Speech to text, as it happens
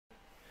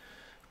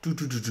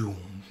Do.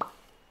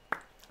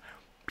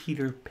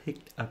 Peter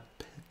picked a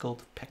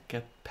pickled peck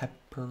of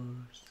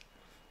peppers.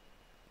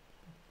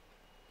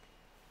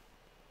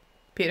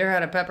 Peter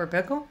had a pepper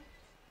pickle?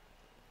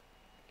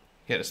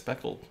 He had a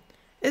speckled.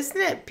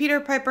 Isn't it Peter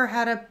Piper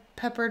had a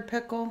peppered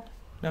pickle?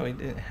 No, he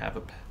didn't have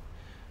a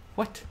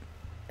What?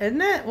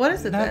 Isn't it? What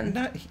is it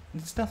then?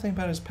 It's nothing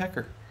about his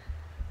pecker.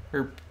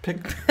 Or pick.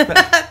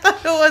 I thought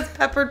it was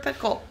peppered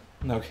pickle.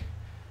 Okay.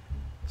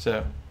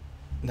 So,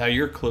 now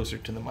you're closer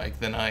to the mic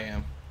than I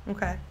am.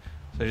 Okay.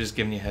 So just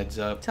giving you a heads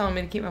up. Telling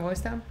me to keep my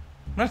voice down?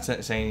 I'm not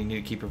saying you need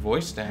to keep your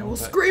voice down. I will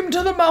scream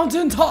to the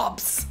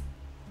mountaintops!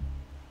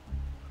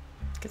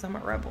 Because I'm a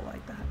rebel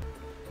like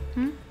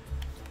that.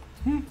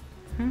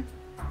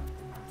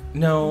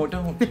 No,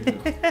 don't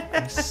do.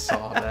 I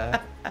saw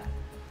that.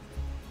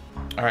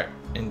 Alright,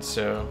 and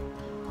so,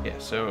 yeah,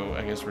 so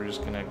I guess we're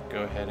just going to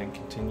go ahead and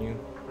continue.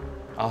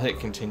 I'll hit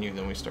continue,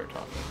 then we start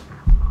talking.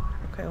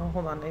 Okay, well,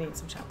 hold on. I need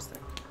some chapstick.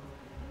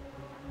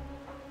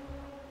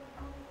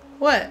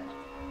 What?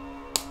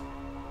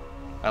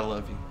 I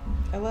love you.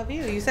 I love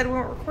you. You said we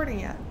weren't recording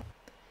yet.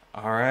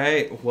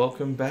 Alright,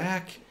 welcome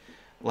back.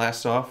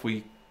 Last off,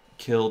 we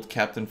killed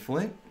Captain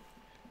Flynt,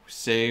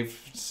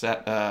 saved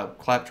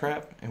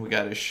Claptrap, and we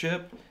got his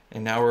ship,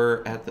 and now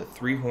we're at the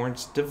Three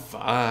Horns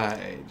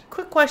Divide.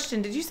 Quick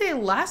question. Did you say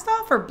last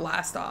off or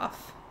blast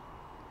off?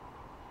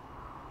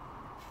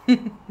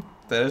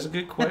 That is a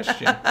good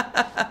question.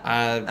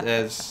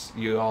 As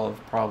you all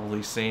have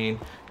probably seen,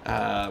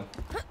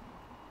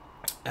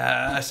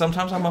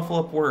 sometimes I muffle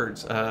up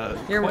words.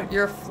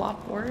 You're a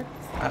flop word?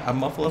 I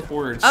muffle up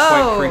words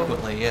quite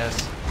frequently, yes.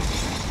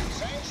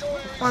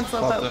 One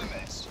slow poke.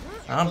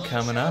 I'm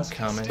coming.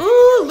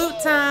 Ooh, loot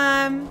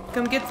time.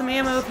 Come get some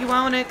ammo if you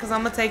want it, because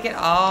I'm going to take it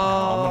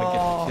all. I'm going to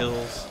get the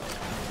kills.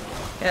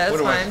 Yeah,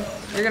 that's fine.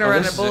 You're going to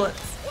run out of bullets.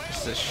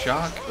 This is a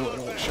shock.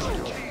 Oh, shock.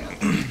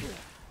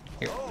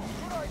 Here. Oh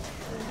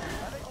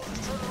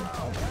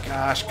my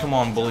gosh, come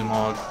on, Bully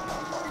Mog.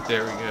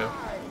 There we go.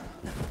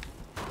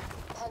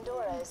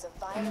 Pandora is a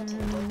violent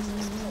and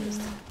dangerous place.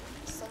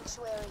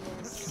 Sanctuary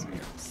is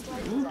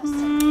slightly less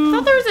I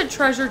thought there was a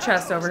treasure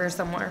chest over here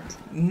somewhere.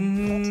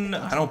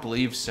 I don't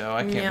believe so.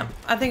 I can't. Yeah,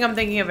 I think I'm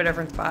thinking of a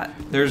different spot.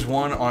 There's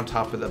one on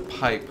top of the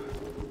pipe.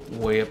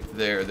 Way up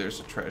there, there's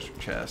a treasure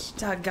chest.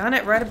 Doggone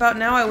it, right about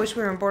now I wish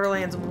we were in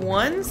Borderlands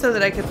 1 so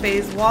that I could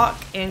phase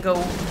walk and go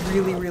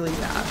really, really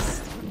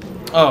fast.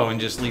 Oh, and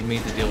just leave me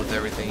to deal with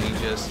everything you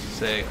just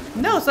say.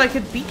 No, so I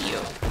could beat you.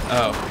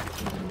 Oh.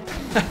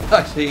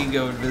 So you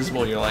go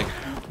invisible, you're like,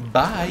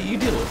 bye, you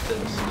deal with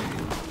this.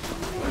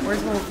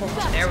 Where's the little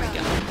phone? There we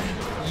go.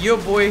 Yo,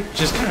 boy.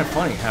 Just kind of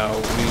funny how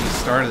we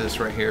started this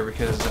right here,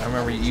 because I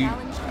remember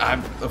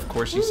of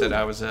course you said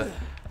I was a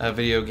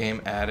video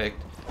game addict.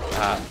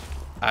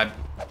 I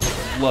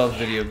love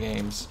video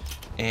games,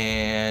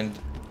 and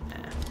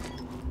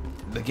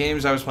the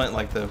games I was playing,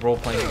 like the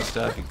role-playing and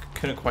stuff, you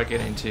couldn't quite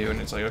get into,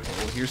 and it's like, okay,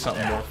 well, here's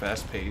something more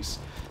fast-paced.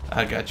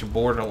 I got you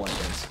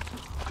Borderlands.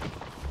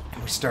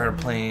 We started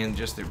playing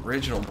just the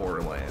original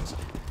Borderlands,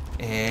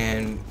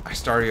 and I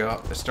started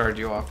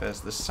you off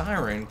as the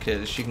Siren,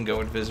 because she can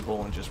go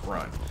invisible and just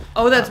run.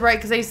 Oh, that's right,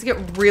 because I used to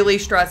get really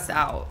stressed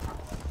out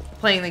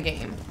playing the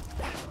game.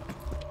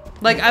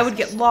 Like, I would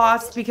get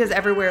lost because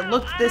everywhere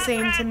looked the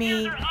same to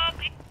me,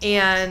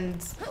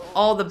 and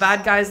all the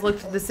bad guys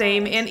looked the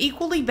same and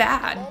equally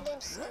bad.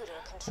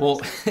 Well,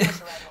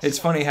 it's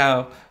funny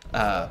how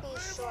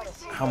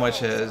much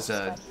has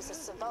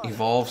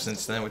evolved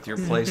since then with your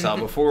playstyle.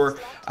 Before,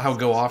 I would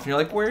go off and you're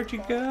like, where'd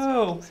you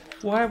go?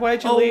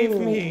 Why'd you leave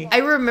me? I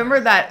remember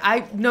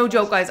that. No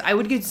joke, guys. I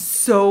would get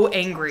so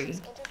angry.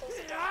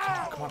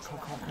 Come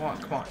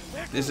on.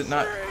 Is it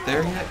not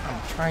there yet?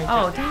 I'm trying to...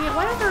 Oh, dang it.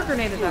 Why did I throw a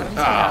grenade at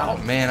that? Oh,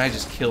 man, I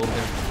just killed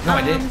him. No,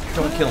 I didn't.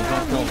 Don't kill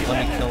him. Let me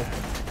kill him.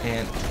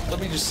 And let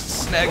me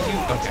just snag you.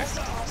 Okay.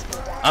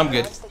 I'm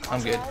good. It's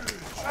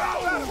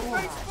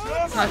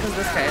not because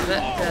this guy is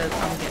it, because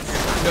I'm getting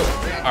hurt. Nope.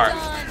 Alright.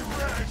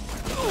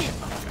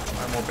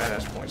 Five more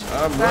badass points.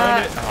 I'm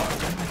running it. Oh.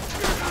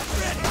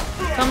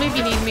 Tell me if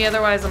you need me,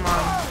 otherwise I'm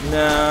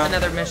on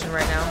another mission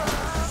right now.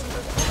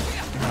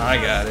 I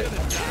got it.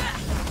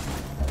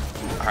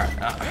 Alright.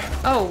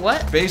 Oh,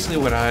 what? Basically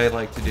what I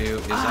like to do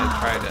is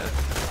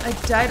I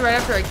died right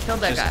after I killed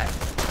that guy.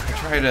 I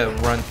try to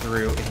run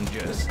through and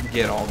just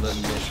get all the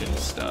mission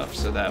stuff,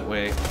 so that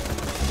way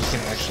we can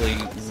actually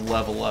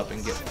level up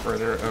and get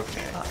further.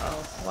 Okay.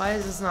 Uh-oh. Why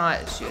is this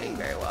not shooting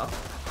very well?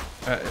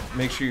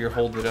 Make sure you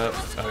hold it up.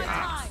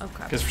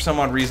 Okay. Because for some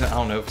odd reason, I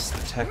don't know if it's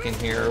the tech in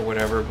here or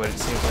whatever, but it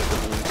seems like the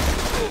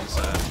Bluetooth is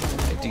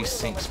it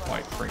desyncs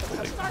quite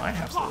frequently. I might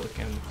have to look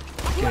and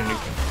get a new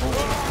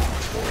controller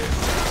for it.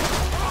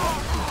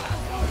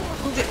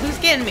 Who's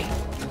getting me?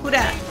 Who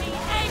that?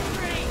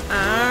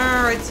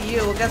 Oh, it's you.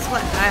 Well, guess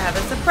what? I have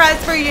a surprise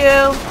for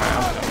you.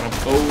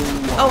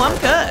 Oh, I'm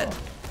good.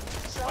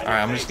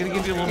 Alright, I'm just gonna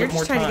give you a little bit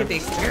more time. You're just trying to get the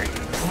experience.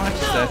 Not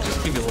just that,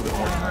 just give you a little bit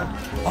more time.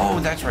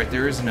 Oh, that's right,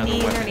 there is another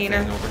weapon thing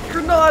over here.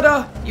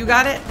 Granada! You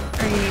got it?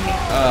 Or you need me?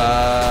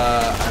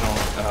 I don't.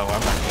 Oh,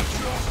 I'm not need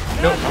you.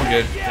 Nope, I'm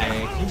good.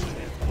 Thank you.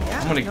 Yeah.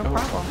 Come gonna no go.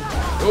 problem.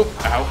 Oh,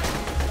 ow.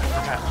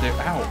 I forgot there.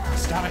 Ow,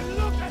 stop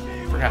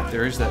it. Forgot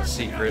there is that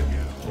secret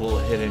little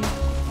hidden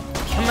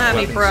Come at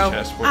me, weapons bro.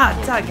 chest.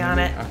 Doggone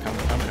it. I'm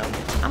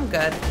coming. I'm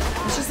good.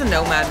 It's just a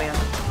nomad, man.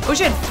 I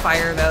wish I had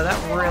fire, though.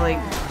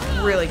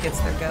 That really gets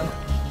their goat.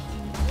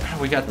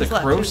 We got the Who's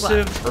left? Who's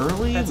corrosive left?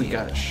 early. That's We you.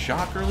 got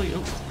shock early.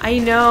 Oh, I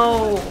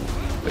know.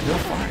 but he'll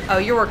fire. Oh,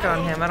 you're working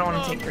on him. I don't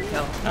want to take your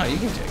kill. No, you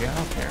can take it. I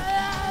don't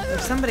care.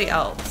 There's somebody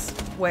else.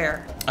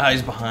 Where?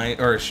 He's behind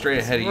or straight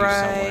ahead of you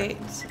Right.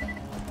 somewhere.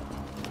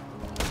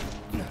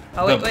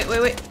 Oh,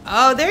 wait.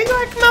 Oh, there you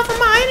are. Come out from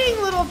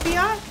hiding, little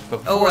PI.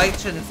 But Oh, before- I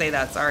shouldn't say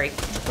that. Sorry.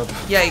 But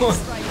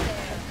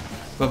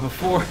Yikes. But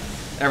before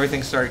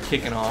everything started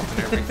kicking off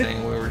and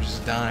everything, we were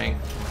just dying.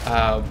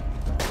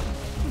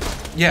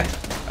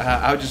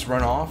 I would just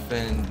run off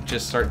and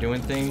just start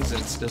doing things,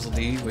 and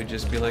StizzleD would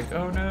just be like,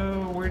 "Oh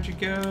no, where'd you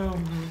go?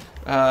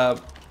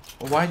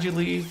 Why'd you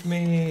leave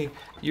me?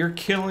 You're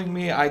killing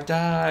me. I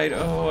died.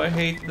 Oh, I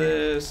hate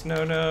this. No."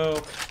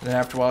 And then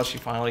after a while, she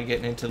finally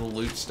getting into the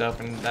loot stuff,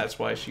 and that's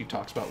why she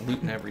talks about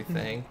loot and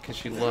everything, because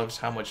she loves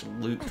how much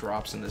loot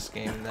drops in this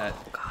game that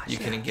you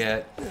can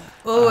get.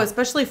 Oh,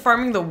 especially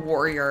farming the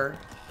warrior.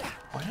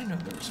 Oh, I didn't know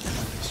there was a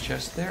weapons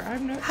chest there.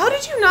 I've no. How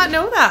did you not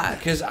know that?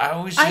 Because I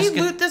always I just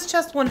loot this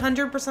chest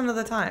 100% of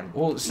the time.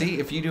 Well, see,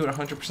 if you do it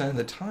 100% of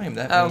the time,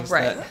 that Oh, means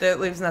right. that. That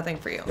leaves nothing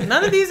for you.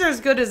 None of these are as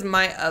good as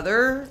my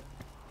other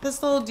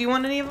pistol. Do you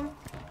want any of them?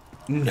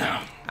 No.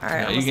 All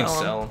right, No, I'm you can gonna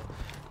sell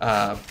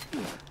them.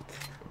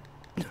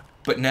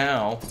 But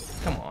now,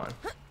 come on.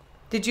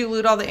 Did you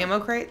loot all the ammo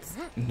crates?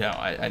 No,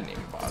 I didn't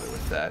even bother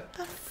with that.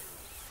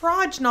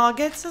 Frog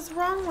nuggets is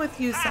wrong with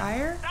you,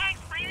 sire?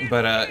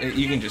 But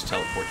you can just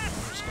teleport to me.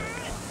 I'm just gonna go.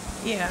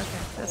 Yeah, okay,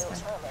 that's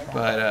fine.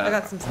 But I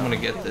got some I'm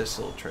gonna stuff. get this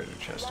little treasure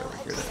chest over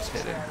here that's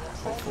hidden.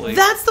 Hopefully.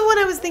 That's the one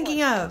I was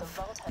thinking of.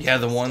 Yeah,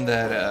 the one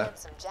that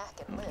Some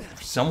Jack and Liv.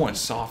 someone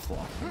soft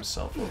locked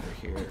himself over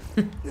here.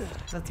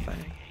 That's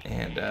funny.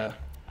 And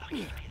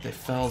they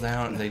fell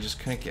down and they just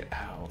couldn't get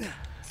out.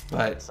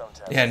 But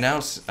yeah, now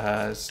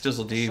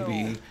StizzleD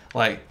be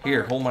like,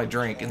 "Here, hold my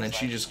drink," and then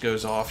she just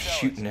goes off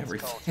shooting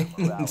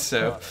everything.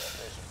 So,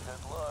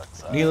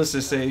 needless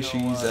to say,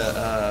 she's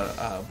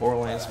a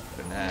Borderlands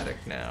fanatic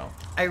now.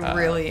 I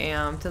really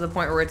am, to the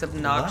point where it's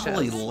obnoxious.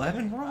 Level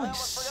 11, we're only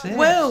 6.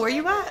 Whoa, where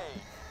you at?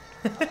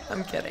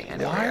 I'm kidding. I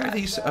know Why where you're are at.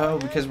 these? Oh,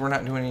 because we're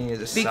not doing any of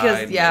the Because,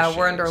 side yeah,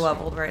 we're missions.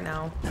 under-leveled right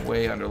now.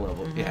 Way under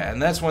leveled. Yeah, and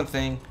that's one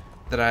thing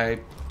that I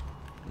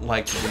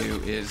like to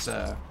do is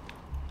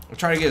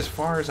try to get as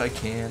far as I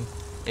can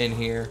in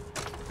here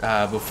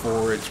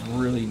before it's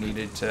really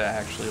needed to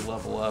actually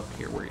level up.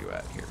 Here, where you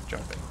at? Here,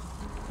 jumping.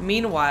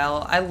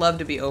 Meanwhile, I love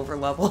to be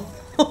over-leveled.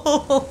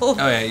 Oh,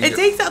 yeah, It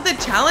takes out the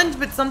challenge,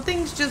 but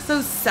something's just so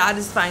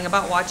satisfying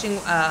about watching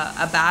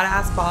a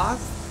badass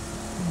boss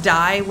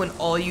die when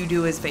all you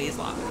do is phase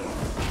lock.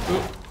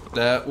 Oop,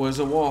 that was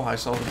a wall. I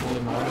saw the bullet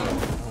in my eye.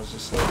 I was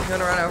just like, You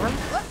wanna run over 'em?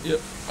 yep.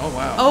 Oh,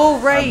 wow. Oh,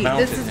 I right.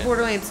 mounted This is it.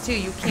 Borderlands 2.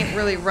 You can't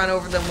really run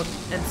over them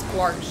and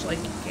squash like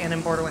you can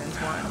in Borderlands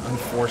 1.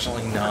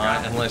 Unfortunately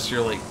not, unless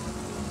you're like,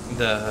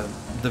 the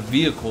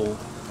vehicle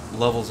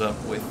levels up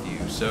with you.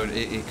 So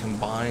it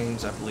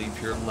combines, I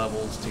believe, your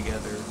levels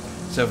together.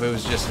 So if it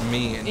was just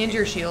me and And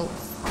your shields.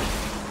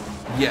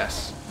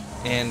 yes,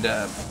 and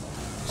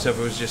so if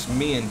it was just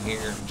me in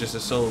here, just a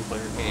solo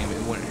player game,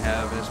 it wouldn't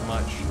have as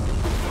much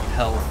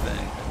health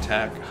and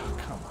attack. Oh,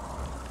 come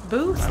on.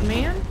 Boost,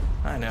 man.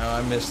 I know,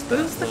 I missed that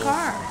Boost the little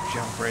car.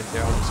 jump right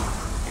there. I'll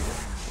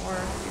just Or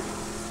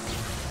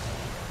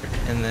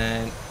and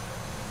then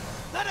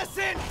Let us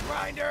in,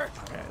 Grinder!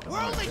 okay,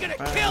 We're only gonna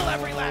about- kill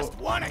every last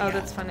one of you! oh,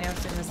 that's funny. I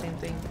was doing the same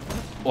thing.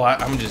 Well,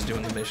 I'm just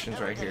doing the missions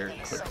right here.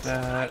 Click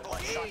that.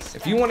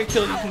 If you want to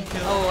kill, you can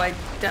kill. Oh, I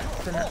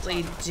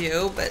definitely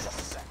do, but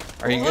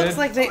Are you looks good?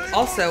 like they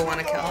also want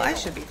to kill. I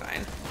should be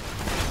fine.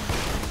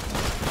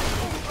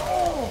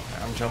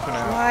 I'm jumping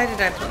out. Why did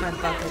I put my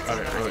buckets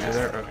Okay, in oh, that? you're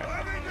there?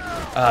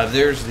 Okay.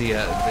 There's the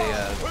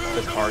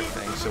card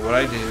thing. So what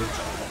I do,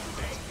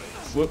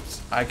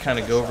 whoops, I kind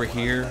of go over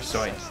here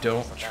so I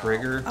don't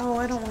trigger. Oh,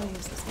 I don't want to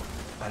use this one.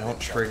 I don't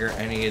trigger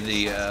any of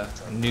the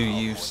new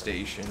use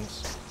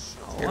stations.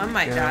 Oh, Here I we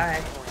might go.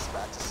 die.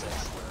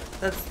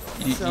 That's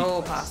You-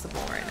 so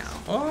possible right now.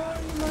 Oh,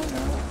 you might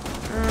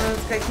not.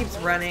 This guy keeps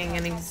running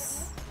and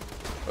he's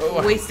Oh,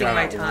 I wasting got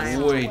my out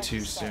time. way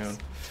too soon.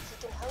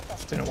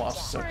 It's been a while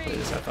since I played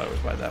this. I thought it was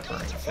by that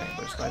burning thing,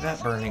 but it's by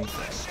that burning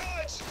thing.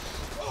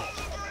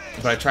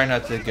 But I try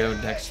not to go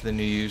next to the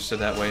new use, so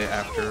that way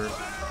after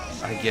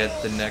I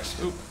get the next...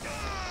 Oop.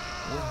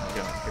 Where am I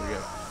going? Here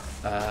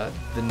we go.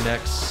 The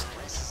next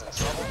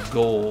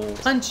goal...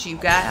 punch you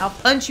guy. I'll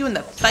punch you in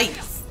the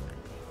face.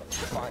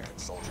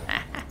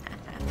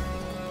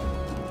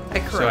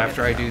 So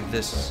after I do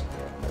this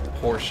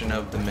portion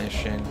of the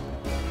mission,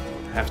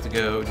 I have to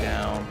go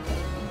down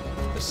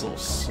this little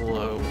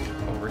slope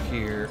over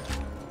here.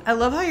 I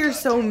love how you're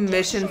so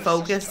mission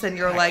focused and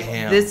you're like,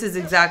 am. this is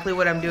exactly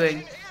what I'm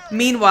doing.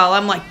 Meanwhile,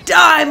 I'm like,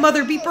 die,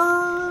 mother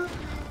beeper. I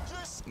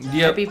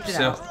Yep, beeped it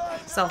so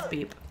out. Self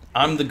beep.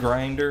 I'm the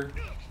grinder,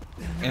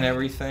 and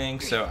everything,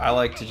 so I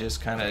like to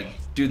just kind of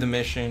do the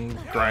mission,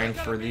 grind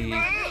for the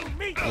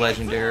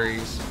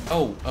legendaries.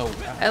 Oh,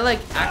 I like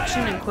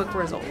action and quick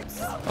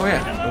results. oh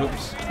yeah,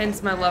 oops.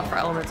 Hence my love for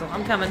elemental.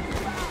 I'm coming.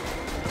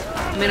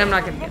 I mean, I'm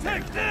not gonna get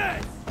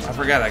there. I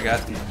forgot I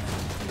got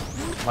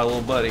my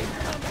little buddy.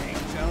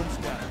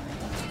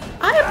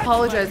 I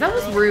apologize. That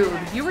was rude.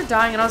 You were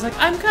dying, and I was like,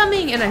 I'm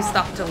coming, and I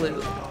stopped to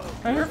loot.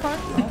 Oh, you're fine.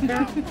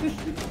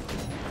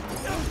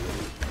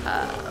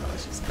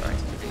 Let's just go right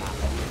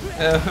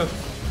to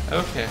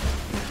Okay.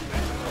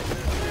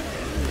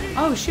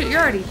 Oh, shoot, you're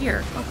already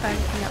here. Okay,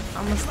 yep,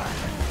 almost there.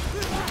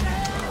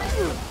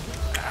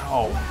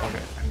 Ow.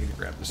 Okay, I need to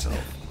grab this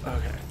health.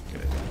 Okay,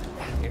 good.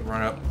 I need to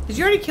run up. Did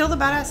you already kill the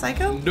badass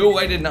psycho? No,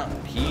 I did not.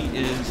 He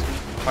is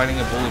fighting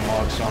a bully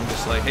mog, so I'm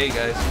just like, hey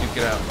guys, duke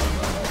it out.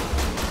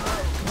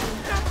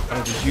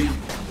 Oh, did you?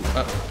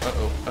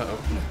 Uh-oh.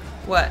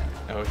 What?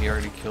 Oh, he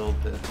already killed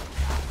the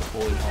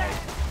bully mog.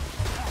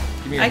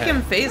 Give me your I head.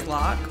 can phase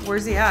lock.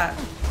 Where's he at?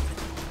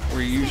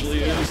 Where he usually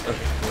is?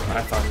 Okay, well,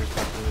 I thought he was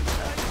about to.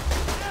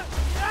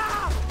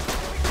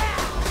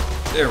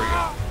 There we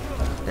go.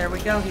 There we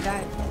go, he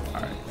died.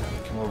 Alright,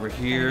 come over Hit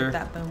here.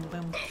 that boom,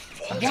 boom.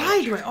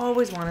 Why do I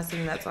always want to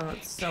sing that song?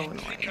 It's so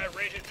annoying.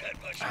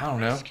 I don't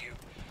know.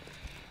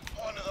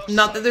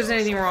 Not that there's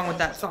anything wrong with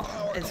that song.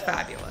 It's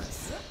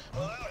fabulous.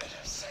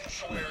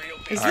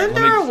 Isn't Alright,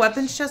 there a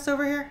weapons chest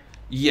over here?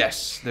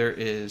 Yes, there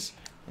is.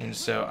 And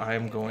so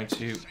I'm going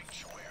to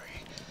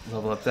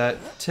level up that.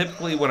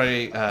 Typically what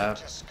I,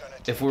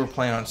 if we were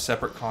playing on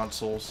separate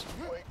consoles,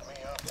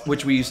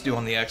 which we used to do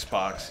on the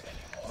Xbox,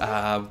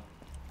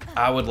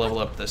 I would level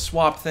up the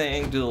swap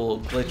thing, do a little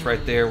glitch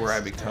right there where I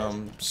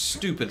become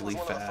stupidly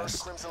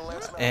fast,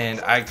 and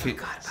I could,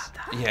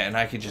 yeah, and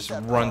I could just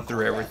run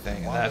through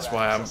everything, and that's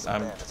why I'm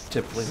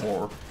typically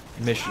more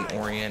mission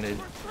oriented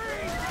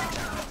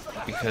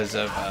because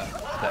of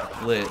that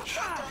glitch.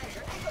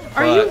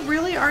 Are you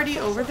really already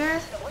over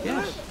there?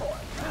 Yes.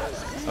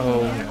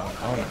 Oh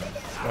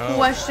no! No.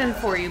 Question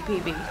for you,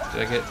 PB. Did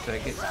I get?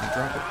 Did you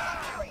drop it?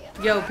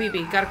 Yo,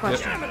 PB, got a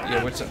question. Yep.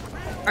 Yeah. What's up?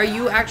 Are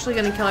you actually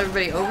gonna kill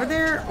everybody over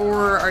there,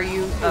 or are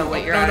you? Oh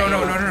wait, you're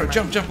No!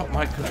 Jump up!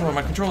 My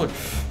controller!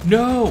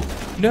 No!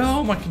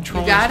 My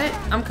controller! You got it?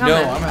 I'm coming.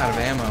 No, I'm out of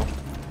ammo.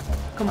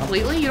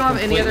 Completely? You don't have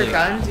any other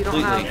guns? You don't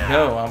Completely. have?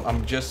 No,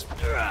 I'm just.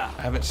 I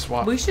haven't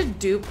swapped. We should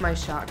dupe my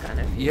shotgun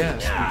if you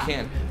Yes, we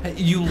can. Hey,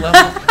 you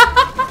level.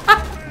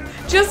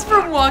 just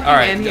from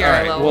walking in here. All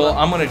right. level Well, up.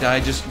 I'm gonna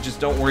die. Just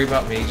don't worry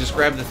about me. Just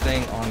grab the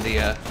thing on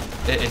the.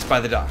 It's by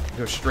the dock.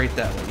 Go straight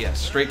that way.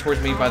 Yes, straight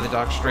towards me by the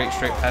dock. Straight.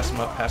 Pass him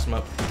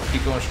up.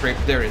 Keep going straight.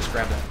 There it is.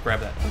 Grab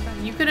that.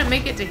 You couldn't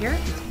make it to here?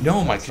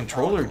 No, my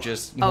controller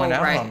just went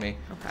out on me.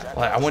 Okay.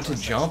 Like I went to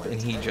jump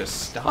and he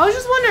just stopped. I was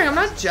just wondering. I'm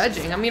not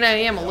judging. I mean, I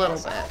am a little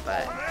bit,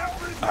 but.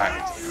 All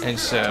right. And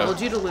so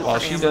Told you to loot while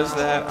for she ammo. does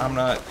that, I'm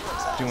not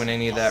doing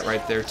any of that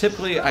right there.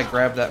 Typically, I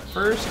grab that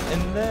first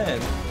and then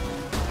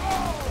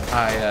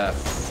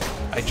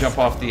I jump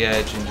off the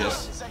edge and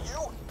just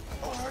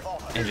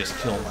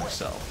kill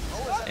myself.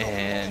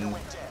 And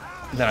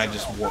then I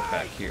just warp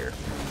back here.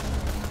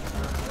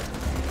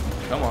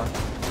 Come on.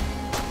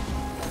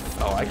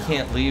 Oh, I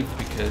can't leave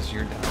because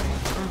you're dying.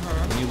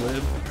 Can you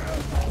live?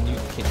 Can you?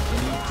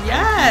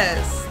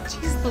 Yes.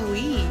 Jeez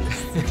Louise.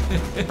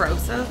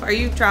 Broseph, are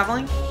you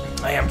traveling?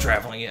 I am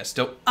traveling. Yes.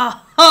 Don't.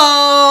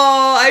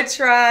 Oh, I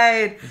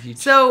tried.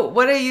 So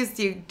what I used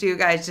to do,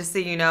 guys, just so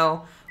you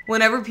know,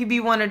 whenever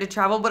PB wanted to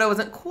travel, but I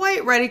wasn't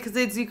quite ready because,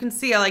 as you can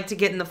see, I like to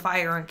get in the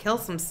fire and kill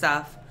some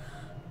stuff.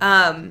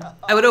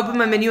 I would open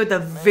my menu at the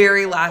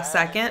very last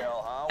second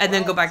and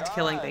then go back to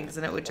killing things,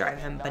 and it would drive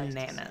him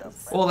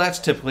bananas. Well, that's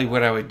typically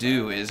what I would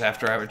do. Is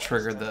after I would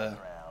trigger the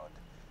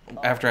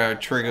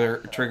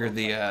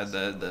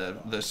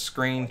the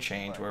screen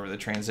change, wherever the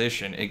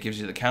transition, it gives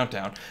you the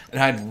countdown, and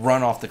I'd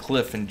run off the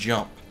cliff and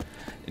jump,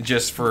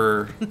 just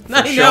for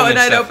I know, and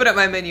I'd open up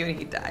my menu and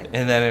he'd die.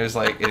 And then it was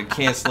like it'd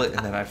cancel it,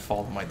 and then I'd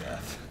fall to my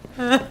death.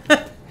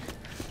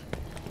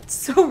 It's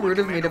so rude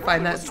of me to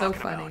find that so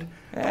funny.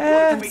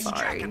 I'm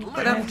sorry,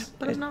 but I'm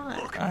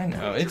not. I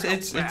know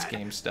it's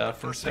game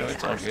stuff, and so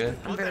it's all good.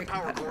 I'm very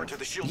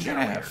competitive. You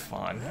gotta have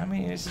fun. I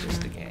mean, it's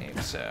just a game,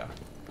 so.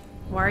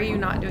 Why are you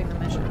not doing the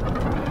mission?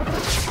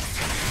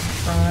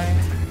 Fine.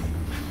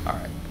 All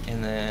right,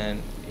 and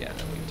then we can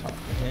talk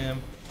to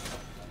him.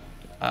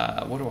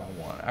 What do I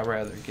want? I'd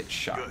rather get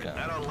shotgun.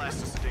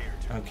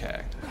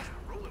 Okay.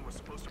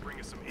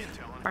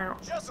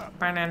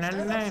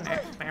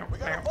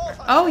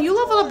 Oh, you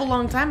leveled up a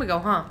long time ago,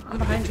 huh? I'm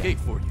behind you.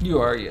 You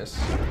are, yes.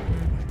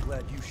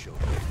 Glad you showed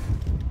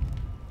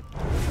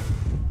up.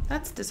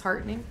 That's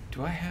disheartening.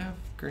 Do I have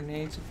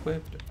grenades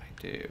equipped?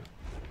 I do.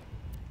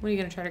 What, are you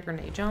gonna try to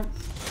grenade jump?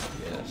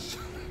 Yes.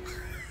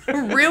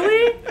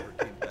 Really?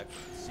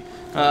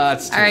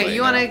 It's too Alright, late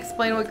you want to now.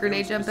 explain what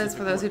grenade jump is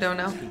for those who don't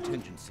know?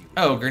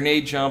 Oh,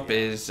 grenade jump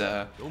is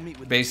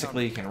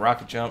basically you can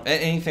rocket jump.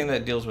 Anything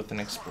that deals with an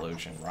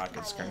explosion.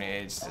 Rockets,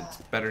 grenades. It's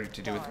better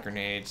to do with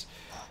grenades.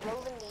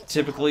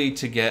 Typically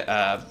to get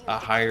a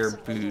higher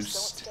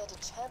boost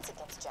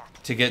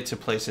to get to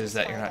places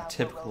that you're not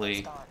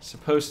typically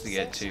supposed to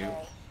get to,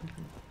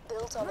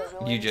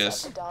 you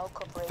just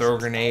throw a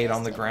grenade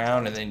on the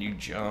ground and then you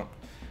jump.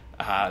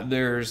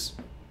 There's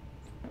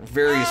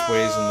various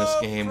ways in this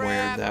game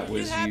where that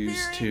was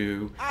used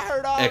to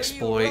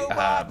exploit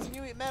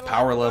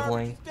power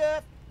leveling,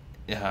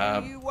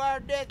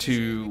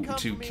 to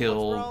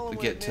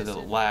get to the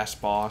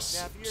last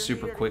boss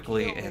super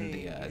quickly, and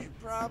the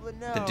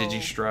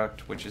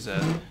Digistruct, which is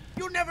allows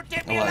you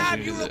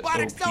to do the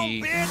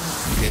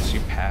OP, gets you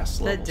past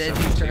The level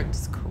Digistruct 72.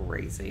 is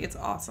crazy. It's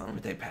awesome.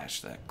 But they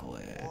patched that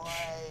glitch.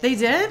 They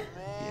did?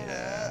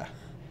 Yeah.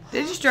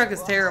 Digistruct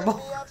is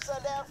terrible.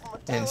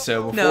 And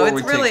so before No, we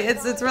it's really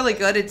it's really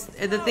good. It's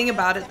the thing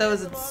about it though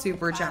is it's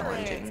super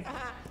challenging.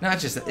 not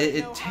just that,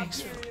 it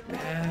takes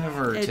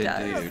forever It to does.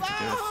 do to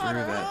go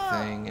through that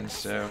thing, and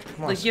so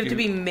come on, Like you have to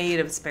Scoot. be made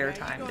of spare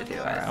time to do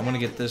All right, it. I'm gonna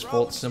get this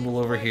bolt symbol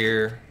over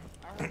here.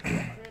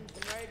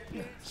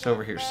 It's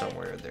over here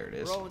somewhere. There it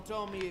is.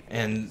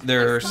 And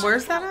there's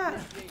Where's that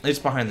at? it's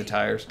behind the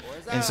tires,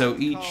 and so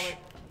each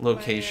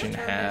location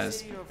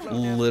has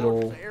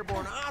little.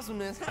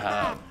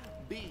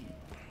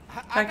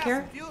 Back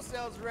here?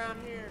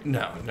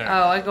 No. Oh,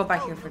 I go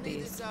back here for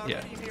these.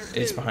 Yeah,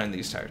 it's behind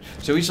these tires.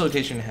 So each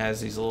location has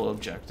these little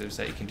objectives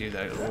that you can do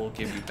that will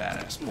give you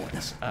badass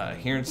points.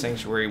 Here in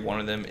Sanctuary,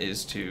 one of them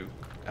is to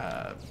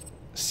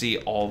see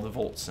all the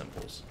volt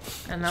symbols.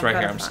 And It's I've right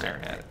here. gotta I'm find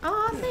staring it. at it.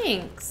 Oh,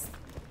 thanks.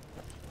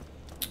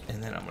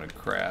 And then I'm gonna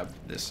grab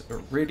this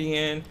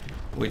Iridian,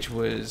 which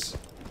was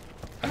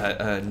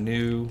a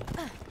new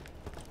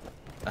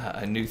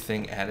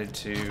thing added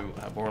to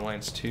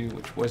Borderlands 2,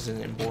 which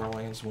wasn't in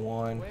Borderlands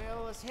 1.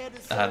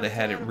 They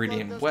had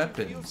Iridian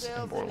weapons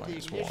in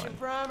Borderlands 1.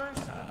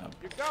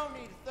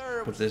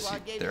 But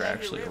they're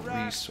actually a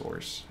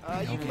resource.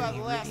 You don't get any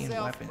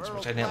Iridian weapons,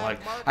 which I didn't like.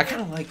 I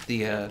kind of like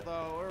the,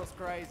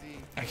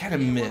 I kind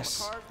of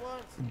miss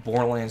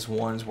Borderlands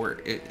 1's where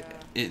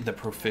the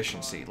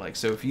proficiency. Like,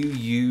 so if you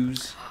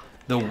use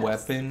the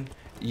weapon,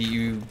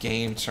 you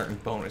gain certain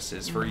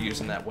bonuses for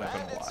using that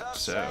weapon a lot.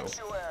 So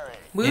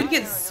We would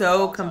get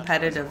so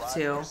competitive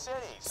too.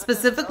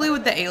 Specifically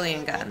with the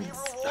alien guns.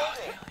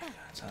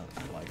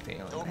 I like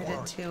the alien. I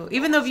did too.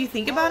 Even though if you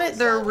think about it,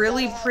 they're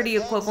really pretty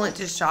equivalent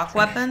to shock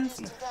weapons.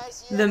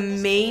 The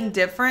main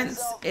difference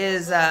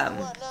is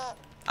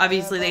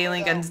obviously the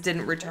alien guns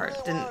didn't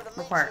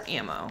require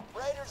ammo.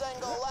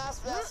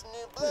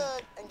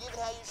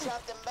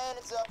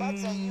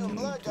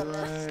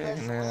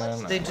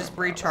 No. They just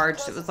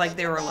recharged. It was like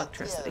they were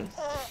electricity.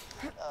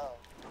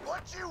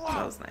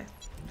 That was nice.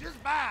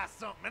 Just buy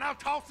something and I'll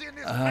toss in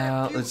this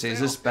Let's see,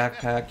 is this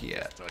backpack?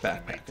 Yeah,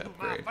 backpack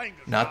upgrade.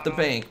 Not the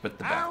bank, but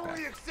the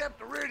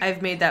backpack.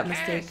 I've made that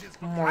mistake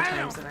more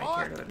times than I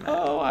care to admit.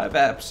 Oh, I've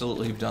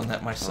absolutely done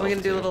that myself. Are we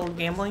gonna do a too. little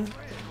gambling?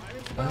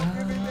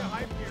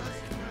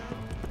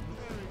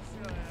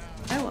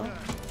 I will.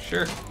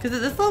 Sure. Because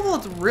at this level,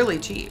 it's really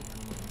cheap.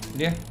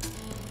 Yeah.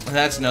 And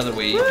that's another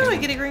way you Woo, can. I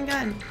get a green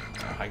gun.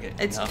 Oh, I get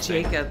It's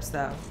nothing. Jacobs,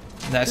 though.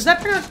 That's Is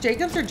that pronounced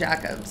Jacobs or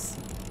Jacobs?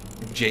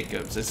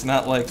 Jacobs. It's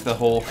not like the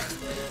whole.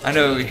 I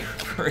know what you're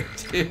referring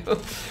to.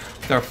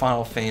 With our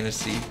Final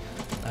Fantasy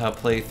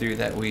playthrough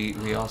that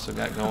we also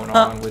got going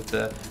on with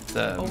the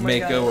Oh my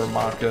Mako God. or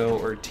Mako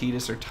or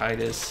Titus or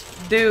Titus.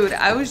 Dude,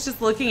 I was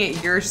just looking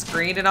at your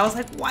screen and I was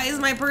like, why is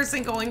my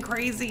person going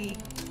crazy?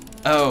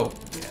 Oh.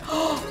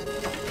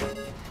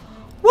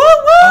 Woo woo!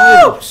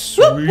 Oh,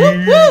 Woo,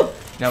 woo, woo!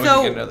 Now we So-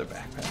 can get another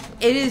backpack.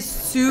 It is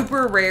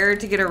super rare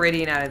to get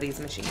Iridian out of these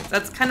machines.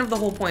 That's kind of the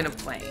whole point of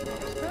playing.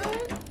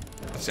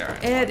 It's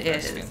alright. It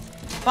is.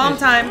 Bomb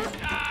time.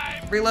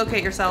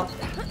 Relocate yourself.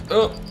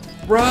 Oh,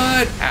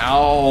 run!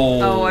 Ow!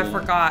 Oh, I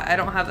forgot. I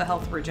don't have the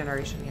health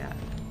regeneration yet.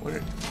 What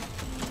did-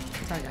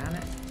 So I got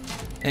it.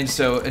 And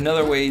so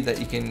another way that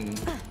you can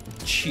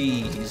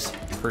cheese,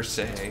 per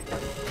se,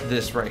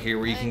 this right here,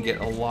 where you can get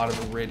a lot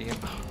of Iridium,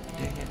 oh,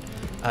 dang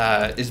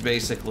it, is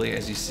basically,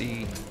 as you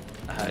see,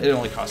 it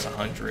only costs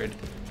 100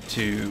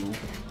 to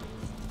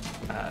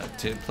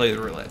play the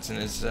roulettes, and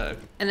it's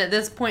And at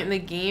this point in the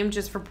game,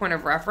 just for point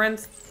of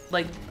reference,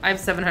 like I have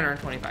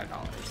 $725.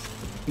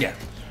 yeah.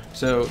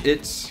 So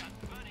it's.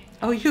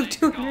 Oh, you have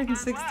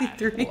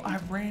 263. Well, I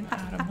ran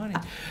out of money.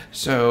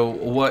 So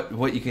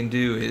what you can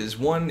do is,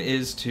 one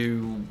is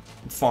to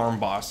farm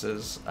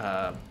bosses,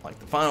 like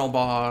the final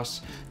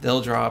boss. They'll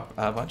drop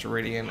a bunch of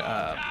Iridian.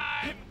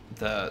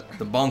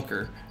 The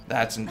bunker.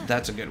 That's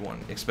a good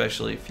one,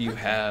 especially if you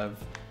have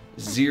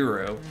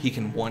Zero. He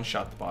can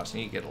one-shot the boss,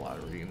 and you get a lot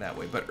of Iridian that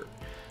way. But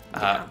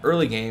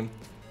early game,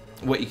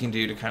 what you can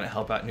do to kind of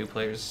help out new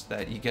players is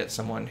that you get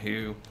someone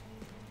who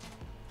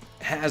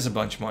has a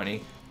bunch of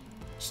money.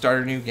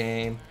 Start a new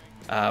game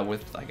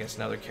with, I guess,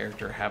 another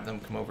character, have them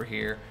come over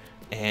here,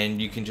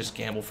 and you can just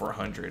gamble for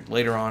 100.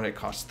 Later on, it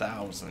costs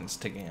thousands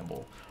to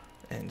gamble.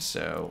 And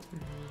so,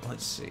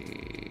 let's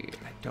see.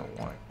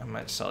 I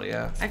might sell you.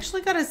 I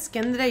actually got a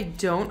skin that I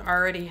don't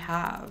already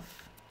have.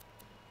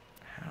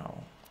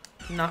 How?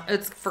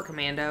 It's for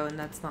Commando, and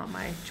that's not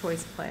my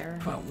choice player.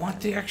 Do I want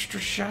the extra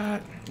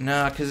shot?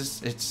 Nah,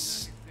 because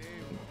it's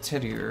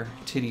Tedior.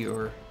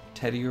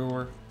 Teddy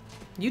Or.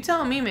 You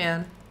tell me,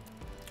 man.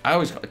 I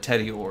always call it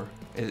Teddy Or.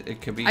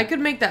 It could be. I could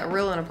make that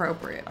real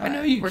inappropriate. I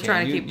know you We're can.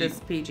 trying to You- keep this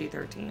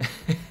PG-13.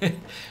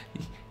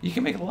 You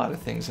can make a lot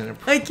of things I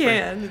inappropriate.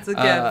 can. It's a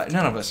gift.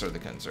 None of us are the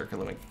Gunzerker.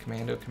 Let me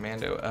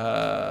Commando.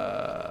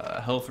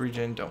 Health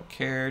regen, don't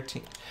care.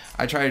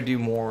 I try to do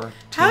more.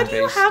 How do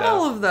you team-based have stuff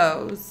all of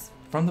those?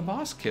 from the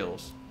boss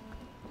kills?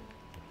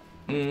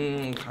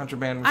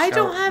 Contraband. I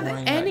don't Scout, have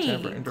Warning, any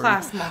Night Temper,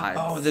 class mods.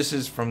 Oh, this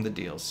is from the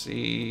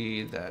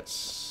DLC.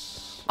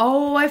 That's.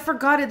 Oh, I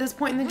forgot. At this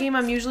point in the game,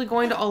 I'm usually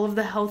going to all of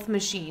the health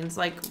machines,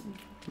 like.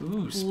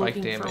 Ooh, spike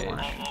Looking for damage. one.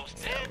 Yeah,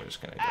 I'm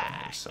just gonna go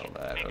ahead and sell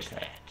that.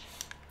 Okay.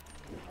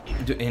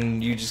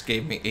 And you just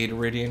gave me 8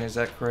 Iridian, is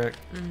that correct?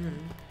 Mm-hmm.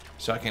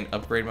 So I can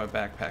upgrade my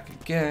backpack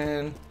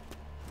again.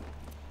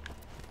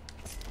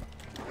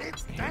 Here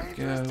we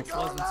go.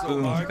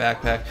 Boom,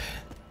 backpack.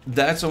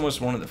 That's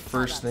almost one of the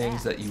first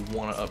things that you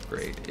want to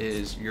upgrade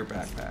is your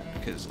backpack,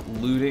 because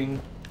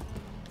looting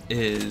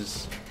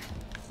is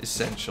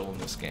essential in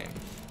this game.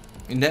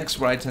 Next,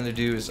 what I tend to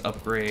do is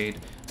upgrade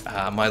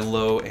my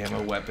low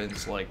ammo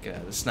weapons, like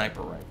the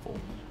sniper rifle.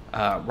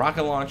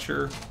 Rocket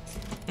launcher.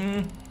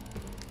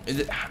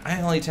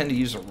 I only tend to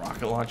use a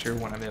rocket launcher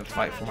when I'm in a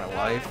fight for my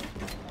life.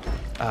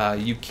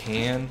 You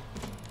can.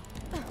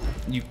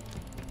 Do you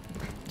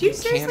can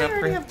seriously already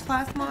upgrade. have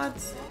class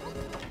mods?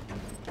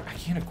 I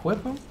can't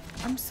equip them.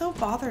 I'm so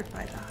bothered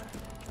by that.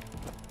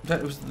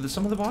 That was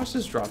some of the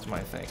bosses dropped them,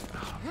 I think.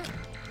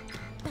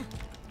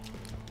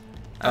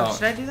 Oh,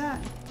 should I do that?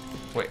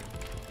 Wait.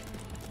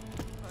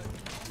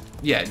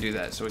 Yeah, do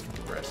that so we can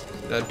progress.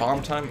 That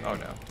bomb time? Oh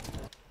no.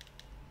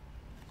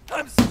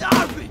 I'm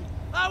starving.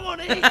 I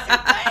want to eat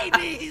some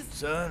babies.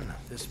 Son,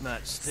 this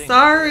match stinks.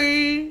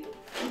 Sorry.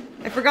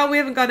 I forgot we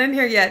haven't got in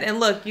here yet. And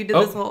look, you did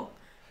this whole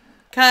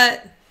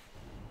cut.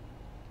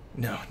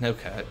 No, no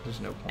cut. There's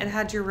no point. It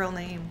had your real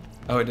name.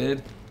 Oh, it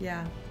did?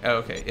 Yeah. Oh,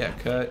 okay. Yeah,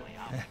 cut.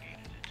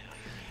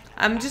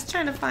 I'm just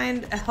trying to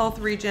find a health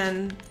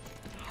regen.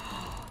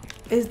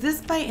 Is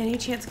this by any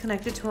chance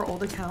connected to our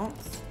old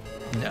accounts?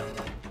 No.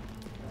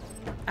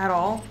 At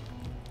all?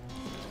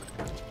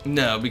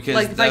 No, because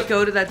Like, if I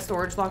go to that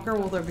storage locker,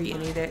 will there be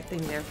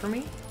anything there for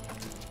me?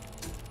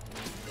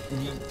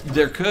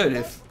 there could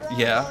if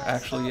yeah,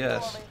 actually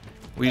yes.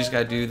 We just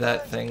gotta do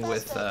that thing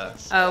with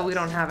Oh, we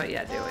don't have it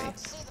yet, do we?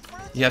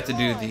 you have to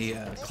do the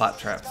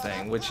claptrap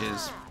thing, which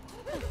is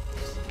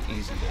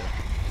easy to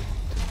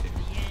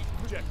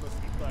do.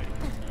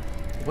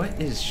 What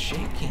is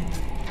shaking?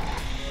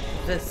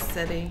 This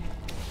city.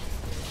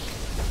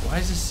 Why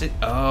is this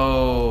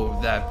oh,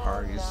 that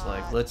party's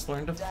like, let's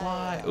learn to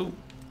fly. Ooh.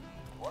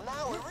 Well,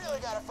 now we really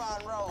gotta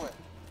find Roland.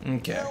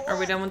 Okay. Are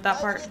we done with that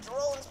part? Get to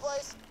Roland's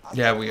place.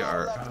 Yeah, we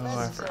are. Oh,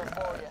 I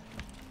forgot.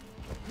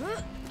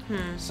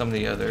 Some of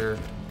the other,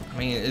 I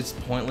mean, it's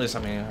pointless.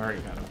 I mean, I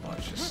already got a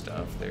bunch of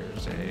stuff.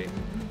 There's a,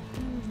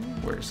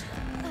 where's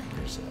that?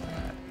 Where's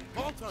that?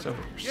 It's over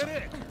here.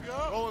 Get in.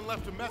 Roland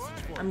left a message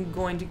for you. I'm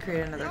going to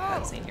create another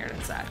cutscene here in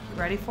a sec.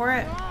 Ready for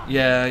it?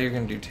 Yeah, you're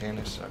gonna do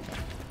Tannis. Okay.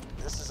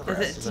 Is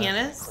it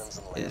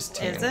Tannis? Is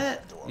Tannis? Is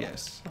it?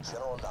 Yes.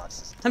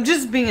 I'm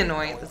just being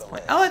annoying at this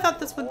point. Oh, I thought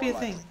this would be a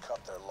thing.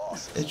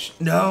 It's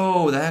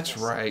no, that's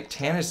right.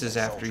 Tannis is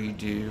after you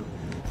do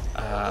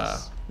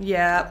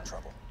Yep.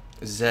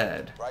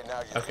 Zed.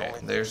 Okay,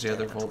 there's the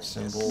other Volt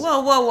symbol.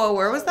 Whoa, whoa, whoa.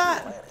 Where was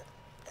that?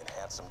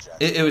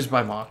 It was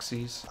by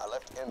Moxie's.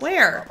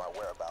 Where?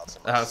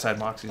 Outside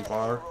Moxie's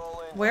bar.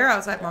 Where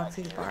outside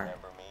Moxie's bar?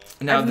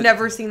 Now I've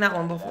never seen that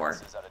one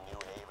before.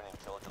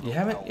 You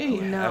haven't? Yeah,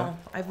 you No, have.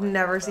 I've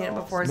never seen it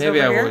before. Is it Maybe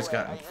over I've here? always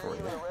gotten it for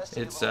you.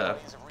 It's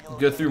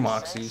go through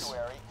Moxie's.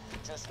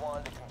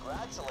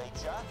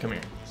 Come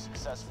here.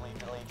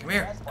 Come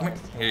here. Come here.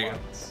 Here you go.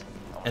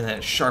 And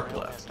then sharp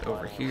left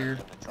over here.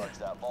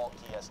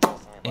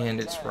 And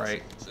it's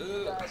right.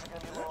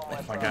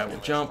 If my guy will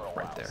jump,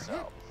 right there.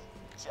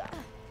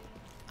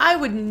 I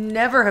would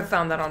never have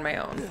found that on my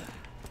own.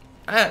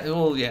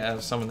 Well, yeah,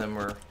 some of them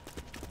were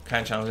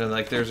kind of challenging.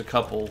 Like, there's a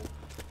couple.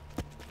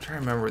 I'm trying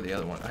to remember the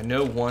other one. I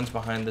know one's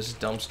behind this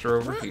dumpster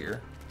over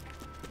here,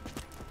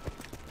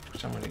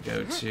 which I'm going to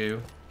go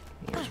to.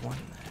 There's one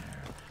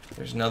there.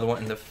 There's another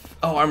one in the.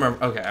 Oh, I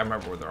remember. Okay, I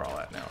remember where they're all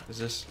at now. Is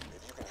this?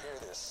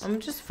 I'm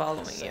just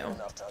following you.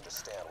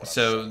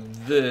 So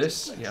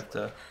this, you have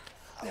to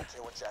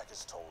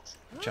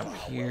jump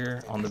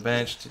here on the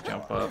bench to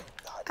jump up.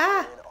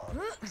 Ah!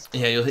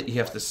 Yeah, you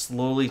have to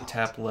slowly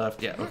tap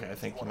left. Yeah, okay, I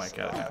think you might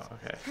get it now.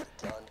 Okay.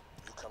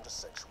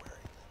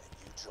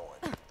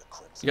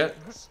 You got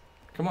it?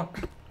 Come on.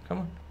 Come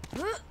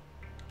on.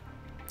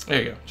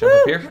 There you go. Jump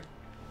up here.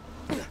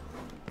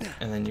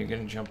 And then you're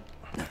going to jump.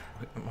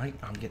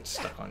 I'm getting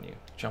stuck on you.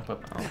 Jump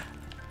up.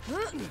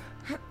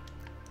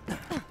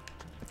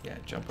 Yeah,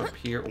 jump up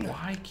here.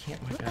 Why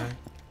can't my guy?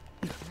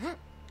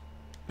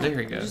 There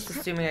he I'm goes. just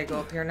assuming I go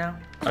up here now.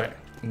 Okay,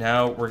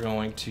 now we're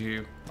going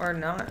to Or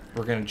not.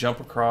 we're gonna jump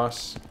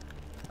across.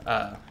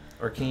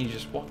 Or can you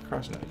just walk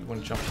across? No, you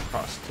want to jump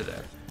across to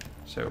there.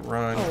 So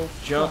run, Oh,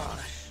 jump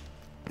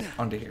gosh.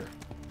 onto here.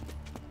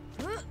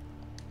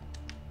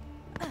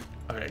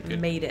 Okay,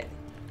 good. Made it.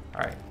 All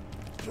Alright.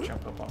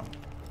 Jump up on.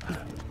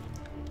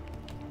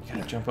 You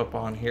gotta jump up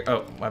on here.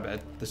 Oh, my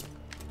bad. This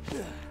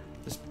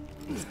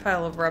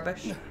Pile of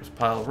rubbish.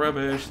 pile of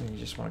rubbish, and you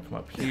just want to come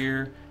up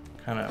here,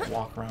 kind of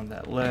walk around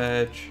that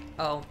ledge.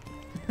 Oh,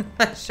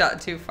 I shot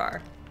too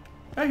far.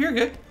 Oh, you're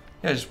good.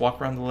 Yeah, just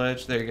walk around the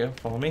ledge. There you go.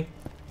 Follow me.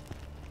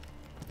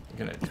 I'm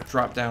gonna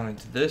drop down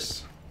into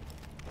this.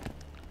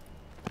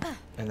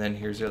 And then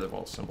here's the other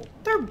vault symbol.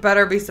 There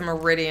better be some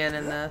iridium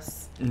in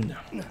this. No.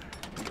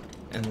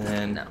 And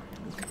then... No.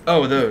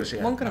 Oh, those,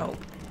 yeah. One can hope.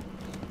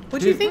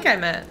 What do you think I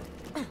meant?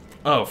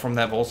 Oh, from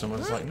that vault symbol.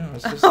 It's like, no,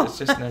 it's just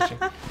snatching.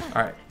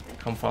 Alright,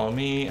 come follow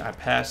me. I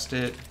passed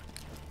it.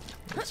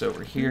 It's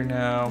over here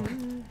now.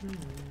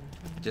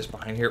 Just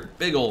behind here.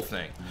 Big old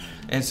thing.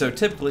 And so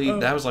typically,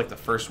 that was like the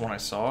first one I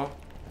saw.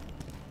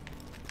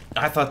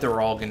 I thought they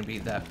were all going to be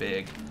that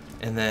big.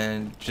 And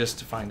then just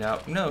to find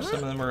out, no, some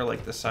of them are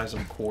like the size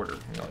of a quarter.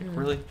 You're like,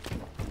 really?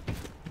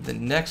 The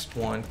next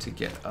one to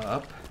get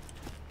up,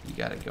 you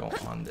got to go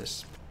on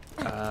this.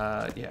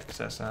 Yeah, because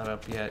that's not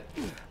up yet.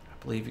 I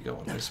believe you go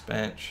on this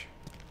bench.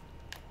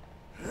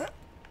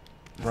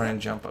 Run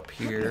and jump up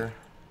here.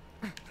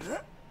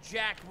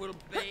 Jack will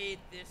bathe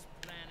this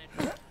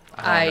planet.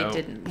 I don't know.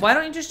 didn't. Why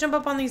don't you just jump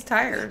up on these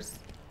tires?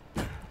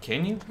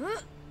 Can you?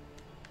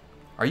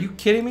 Are you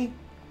kidding me?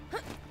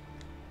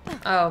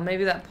 Oh,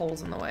 maybe that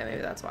pole's in the way.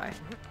 Maybe that's why.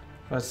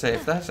 Let's say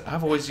if that's.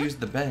 I've always used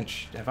the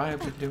bench. Have I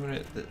been doing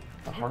it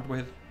the hard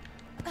way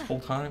the whole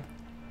time?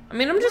 I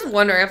mean, I'm just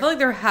wondering. I feel like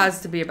there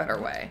has to be a better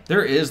way.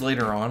 There is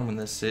later on when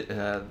the city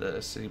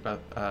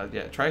about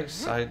yeah, try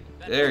side.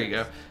 There you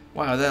go.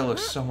 Wow, that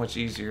looks so much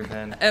easier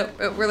than. It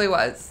really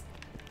was.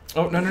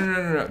 Oh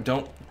no!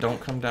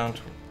 Don't come down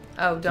to.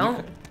 Oh,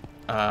 don't.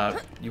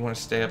 You want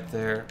to stay up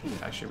there?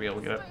 I should be able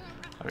to get up.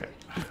 Okay,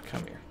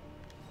 come here.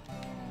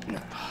 Did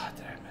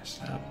I mess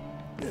it up?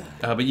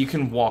 But you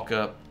can walk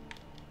up.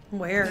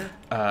 Where?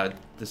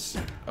 This.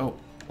 Oh,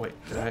 wait.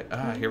 Did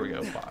I? Here we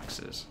go.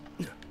 Boxes.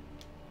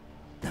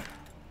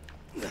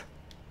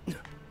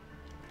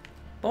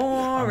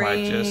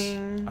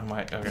 Boring.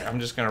 Okay, I'm